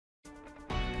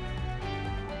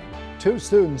Two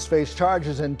students face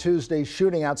charges in Tuesday's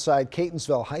shooting outside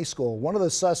Catonsville High School. One of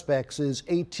the suspects is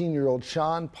 18-year-old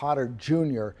Sean Potter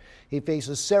Jr. He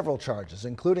faces several charges,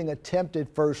 including attempted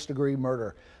first-degree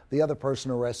murder. The other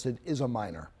person arrested is a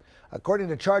minor. According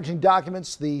to charging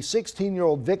documents, the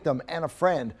 16-year-old victim and a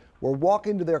friend were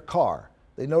walking to their car.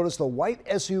 They noticed a white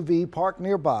SUV parked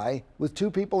nearby with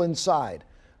two people inside.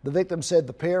 The victim said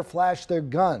the pair flashed their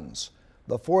guns.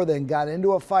 The four then got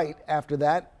into a fight after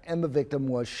that, and the victim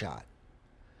was shot.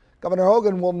 Governor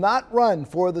Hogan will not run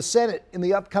for the Senate in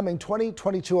the upcoming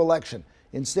 2022 election.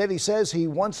 Instead, he says he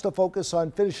wants to focus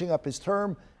on finishing up his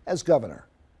term as governor.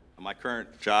 My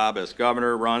current job as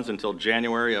governor runs until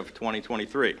January of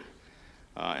 2023,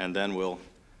 and then we'll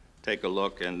take a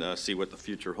look and see what the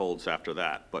future holds after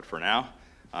that. But for now,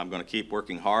 I'm going to keep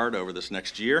working hard over this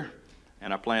next year,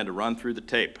 and I plan to run through the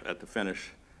tape at the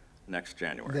finish next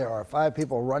January. There are 5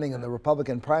 people running in the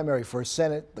Republican primary for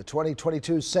Senate. The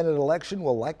 2022 Senate election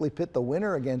will likely pit the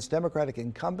winner against Democratic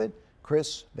incumbent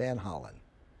Chris Van Hollen.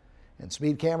 And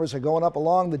speed cameras are going up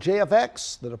along the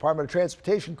JFX. The Department of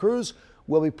Transportation crews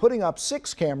will be putting up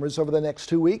 6 cameras over the next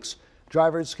 2 weeks.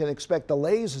 Drivers can expect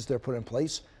delays as they're put in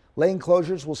place. Lane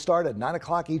closures will start at 9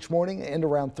 o'clock each morning and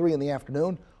around 3 in the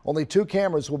afternoon. Only 2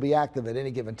 cameras will be active at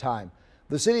any given time.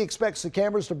 The city expects the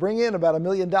cameras to bring in about $1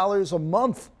 million a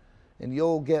month. And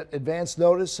you'll get advance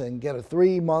notice and get a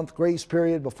 3-month grace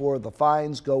period before the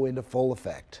fines go into full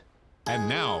effect. And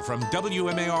now from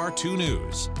WMAR 2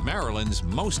 News, Maryland's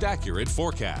most accurate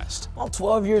forecast. Well,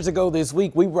 12 years ago this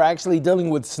week, we were actually dealing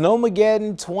with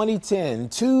Snowmageddon 2010.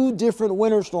 2 different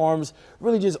winter storms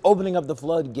really just opening up the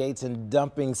floodgates and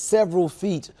dumping several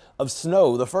feet of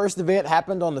snow. The first event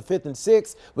happened on the 5th and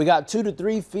 6th. We got 2 to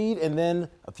 3 feet, and then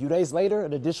a few days later,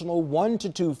 an additional 1 to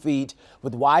 2 feet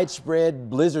with widespread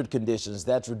blizzard conditions.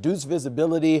 That's reduced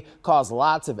visibility, caused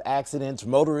lots of accidents.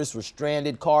 Motorists were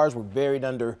stranded, cars were buried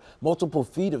under multiple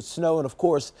feet of snow, and of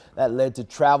course that led to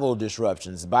travel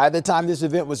disruptions. By the time this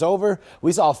event was over,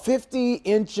 we saw 50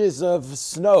 inches of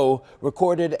snow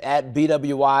recorded at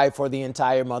BWI for the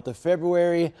entire month of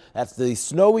February. That's the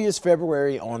snowiest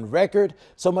February on record.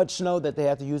 So much snow that they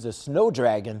had to use a snow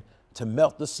dragon to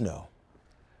melt the snow.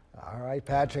 All right,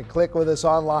 Patrick, click with us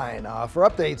online for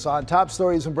updates on top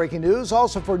stories and breaking news.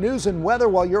 Also for news and weather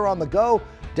while you're on the go,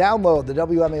 download the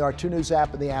WMAR 2 News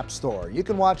app in the App Store. You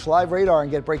can watch Live Radar and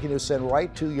get breaking news sent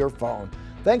right to your phone.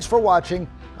 Thanks for watching.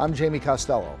 I'm Jamie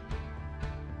Costello.